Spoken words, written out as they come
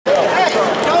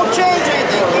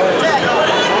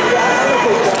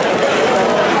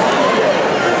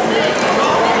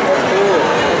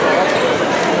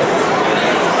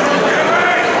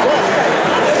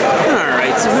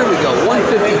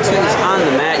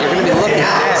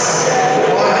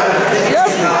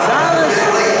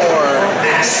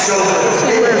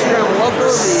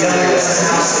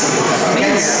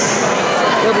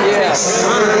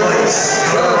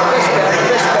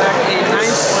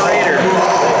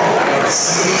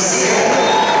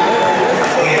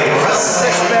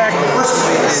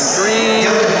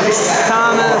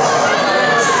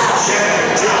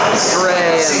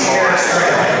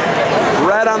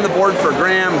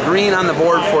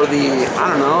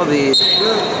now the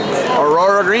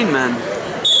Aurora Green men.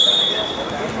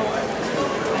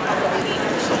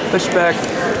 So Fishback,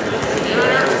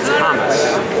 Thomas.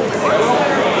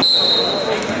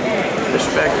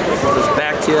 Fishback goes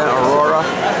back to you, Aurora.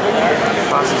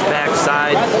 Crosses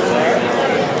backside.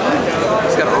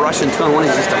 He's got a Russian 2-on-1,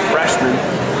 he's just a freshman.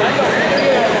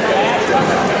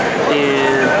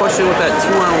 And pushing with that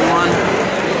 2-on-1.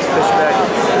 Fishback.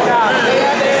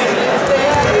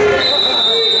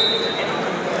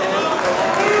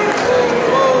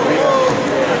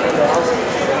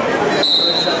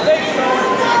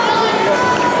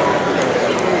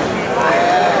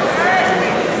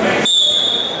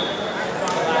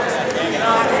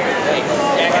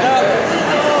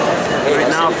 Right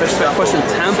now, Fishback pushing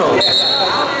tempo.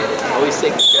 Always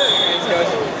sick.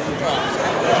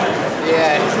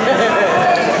 Yeah.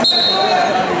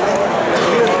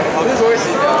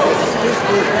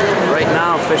 Right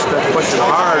now, Fishback pushing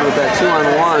hard with that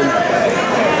 2-on-1.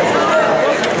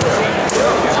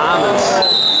 Thomas.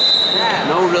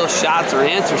 No real shots or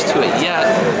answers to it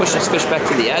yet. Pushes Fishback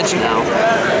to the edge now.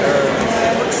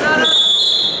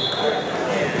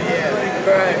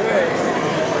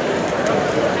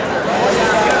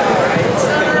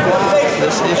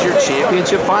 This is your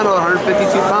championship final,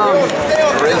 152 pounds.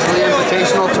 Grizzly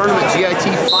Invitational Tournament GIT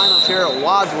Finals here at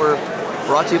Wadsworth.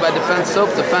 Brought to you by Defend Soap.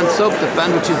 Defend Soap.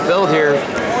 Defend what you've built here at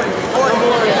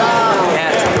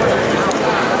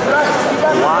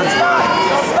Wadsworth.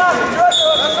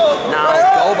 Now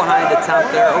go behind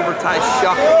attempt there. Over tie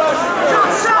Shuck.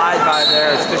 Slide by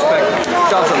there as Fishback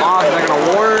shoves him off. They're going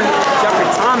to warn Jeffrey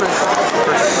Thomas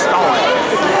for stalling.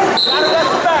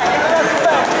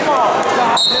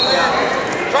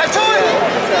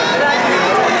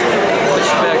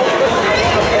 Fishback.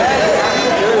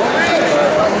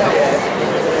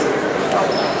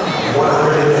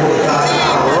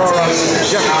 Aurora,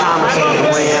 Jeffrey Thomas,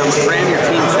 Lamb, ran your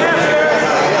team champion.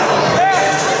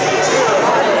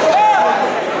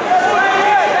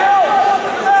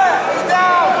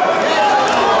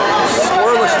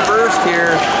 Scoreless first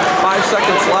here, 5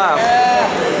 seconds left.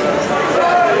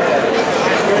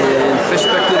 And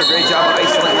Fishback did a great job of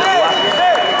isolating that left.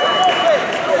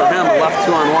 For him, a left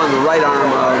 2-on-1, the right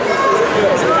arm of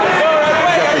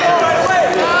Jeffrey Thomas.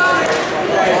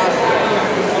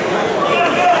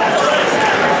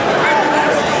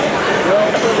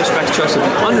 Fishback's choice will be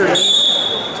underneath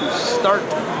to start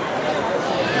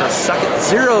the second.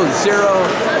 0-0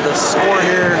 the score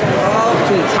here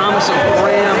between Thomas of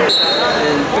Graham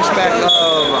and Fishback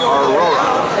of Aurora.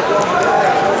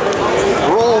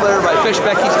 Roll there by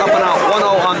Fishback, he's up and out,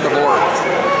 1-0 on the board.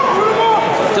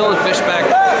 Dylan Fishback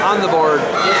on the board,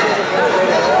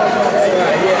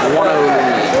 1-0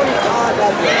 lead.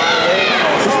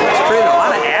 Fishback's created a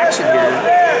lot of action here.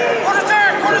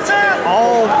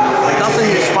 All, nothing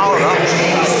is followed up.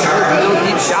 No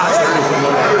deep shots or anything.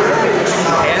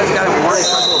 Has got him running a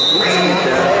couple of boots in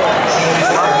there.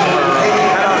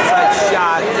 Head outside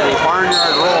shot and a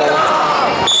barnyard roll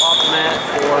off the mat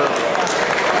for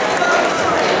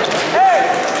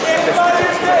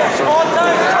Fishback. So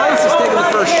Thomas is taking the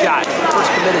first shot,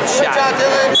 first committed shot.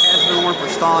 It has been one for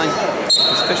stalling.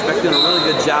 This Fishback doing a really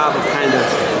good job of kind of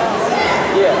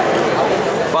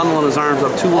bundling his arms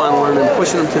up 2-on-1 and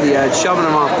pushing him to the edge, shoving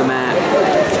him off the mat.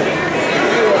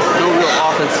 No real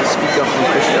offense to speak of from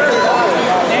Fishback.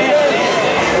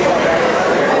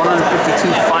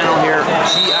 152 final here,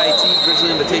 GIT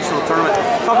Grizzly Invitational Tournament.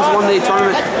 Toughest one-day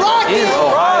tournament in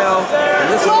Ohio.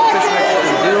 And this is what Fishback has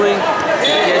been doing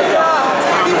to get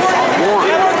Thomas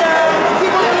warm.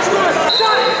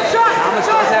 Thomas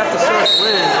does have to serve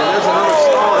win, and there's another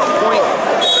stalling point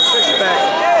for Fishback.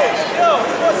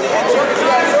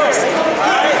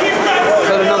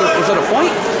 Was that a point?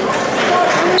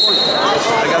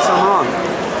 I guess I'm wrong.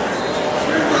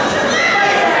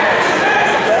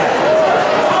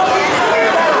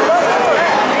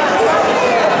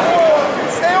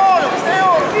 Stay on him, stay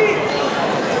on him.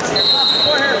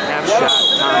 Half shot,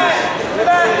 Thomas.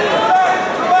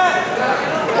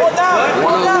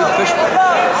 1-0 lead Fishback.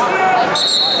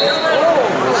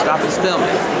 We'll stop it still.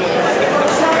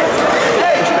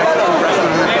 Fishback,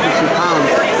 freshman, 152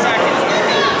 pounds.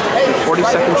 40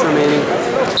 seconds remaining.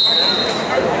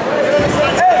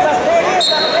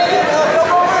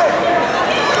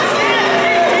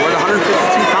 We're at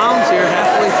 152 pounds here,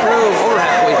 halfway through, over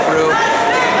halfway through.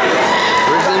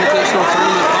 Grizzly Invitational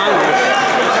Tournament Finals.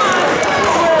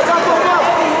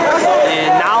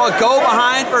 And now a go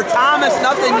behind for Thomas,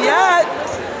 nothing yet.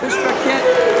 Fishback can't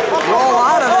roll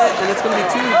out of it, and it's going to be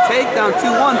 2 takedown,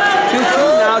 2-1,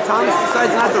 2-2 now. Thomas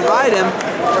decides not to ride him.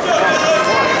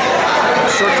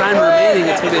 Short time remaining.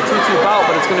 It's going to be a 2-2 bout,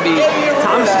 but it's going to be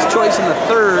Thomas's choice in the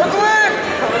third.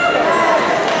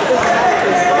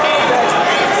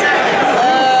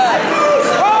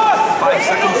 5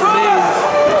 seconds remain.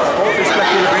 Fishback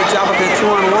did a great job up at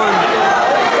 2-on-1.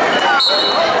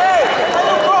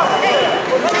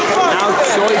 Now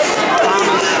choice,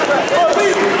 Thomas.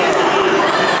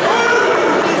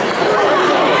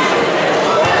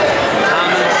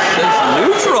 Thomas says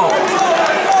neutral.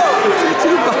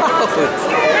 2-2 bout.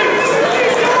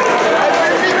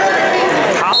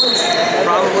 College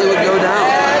probably would go down.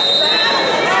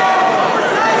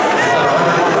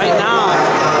 Right now,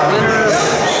 winner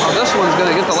of this one's going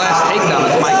to get the last takedown,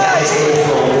 is my guess.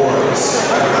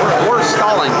 Or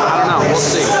stalling. I don't know. We'll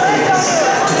see.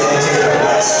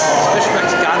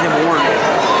 Fishback's got him warned.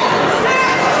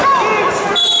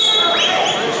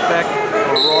 Fishback,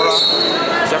 Aurora,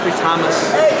 Jeffrey Thomas,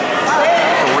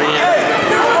 Duran.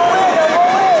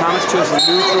 Thomas chose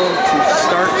neutral to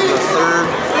start the third.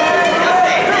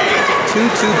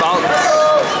 2-2 bout.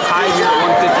 Tied here at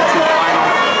 152 final.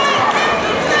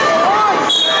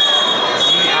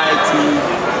 GIT.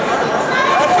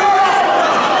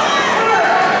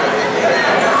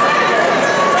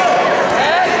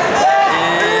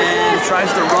 And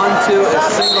tries to run to a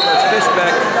single. That's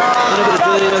Fishback. A little bit of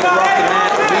dealing with off the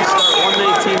mat. Restart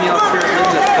 119 the up here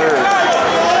in the third.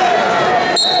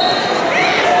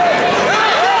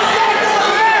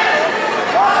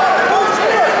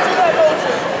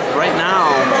 Right now,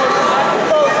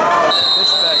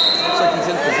 Fishback looks like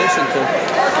he's in position to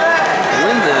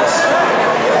win this.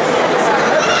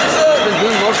 He's been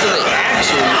doing most of the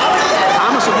action.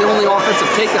 Thomas with the only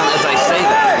offensive takedown as I say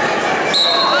that.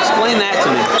 Explain that to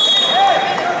me.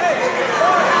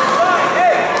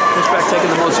 Fishback taking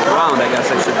the most ground, I guess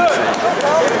I should be saying.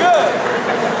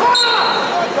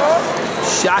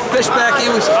 Shock Fishback. He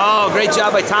was, oh, great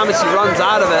job by Thomas. He runs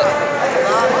out of it.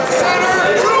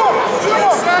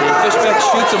 And Fishback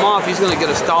shoots him off. He's going to get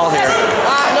a stall here. Run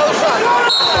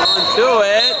to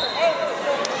it.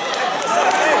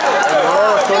 And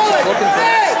Aurora coach is looking for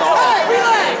that stall.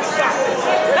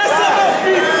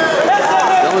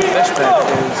 Dylan Fishback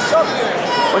is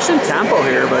pushing tempo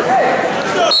here, but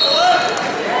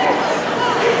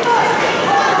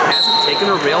hasn't taken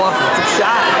a real offensive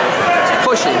shot. He's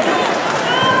pushing.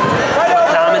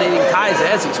 Dominating ties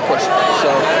as he's pushing.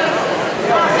 So.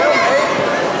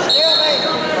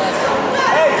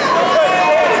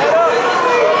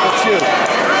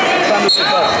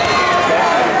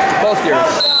 Both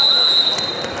yours.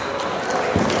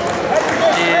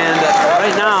 And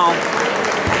right now,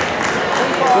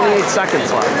 28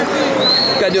 seconds left.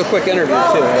 Gotta do a quick interview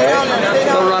too, alright?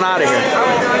 Don't run out of here.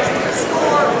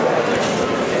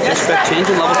 Fishback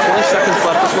changing level, 20 seconds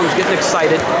left. This one's getting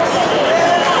excited.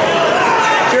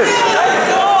 Cheers.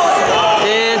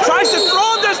 And tries to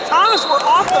throw this. Thomas, we're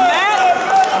off the mat.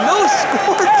 No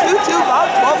score, 2-2, about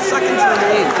 12 seconds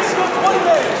remain.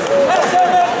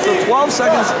 So 12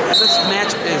 seconds, this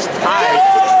match is tied.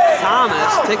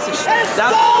 Thomas takes a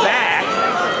step back.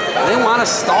 They want a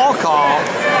stall call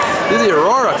to the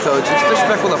Aurora coaches.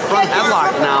 Fishback with a front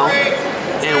headlock now.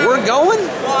 And we're going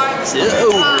to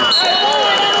overtime.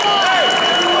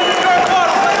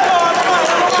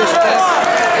 Fishback,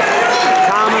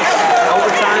 Thomas,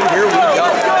 overtime, here we go.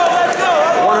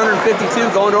 152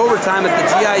 going to overtime at the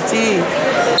GIT.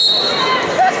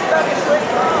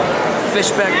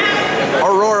 Fishback,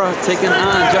 Aurora taking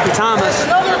on Jeffrey Thomas,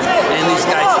 and these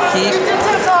guys keep,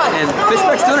 and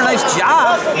Fishback's doing a nice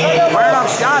job, firing off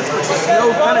shots, but just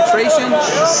no penetration,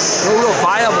 no real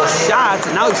viable shots,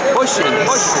 and now he's pushing.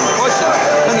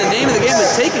 And the name of the game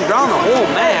is taking ground the whole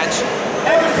match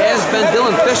has been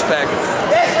Dylan Fishback,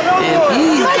 and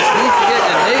he just needs to get,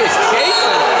 and they is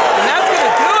chasing, and that's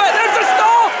going to do it. There's a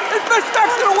stall, and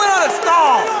Fishback's going to win on a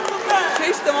stall.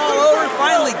 Chased them all over,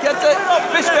 finally gets it.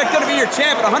 Fishback going to be your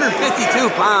champ at 152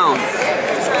 pounds.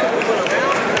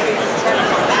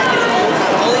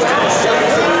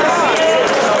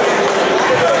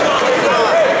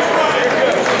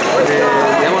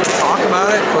 And they want to talk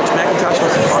about it. Coach McIntosh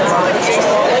wants to talk about it.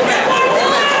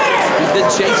 He did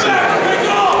chase him.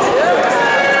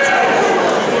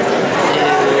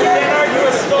 And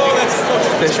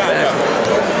Fishback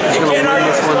is going to win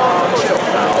this one.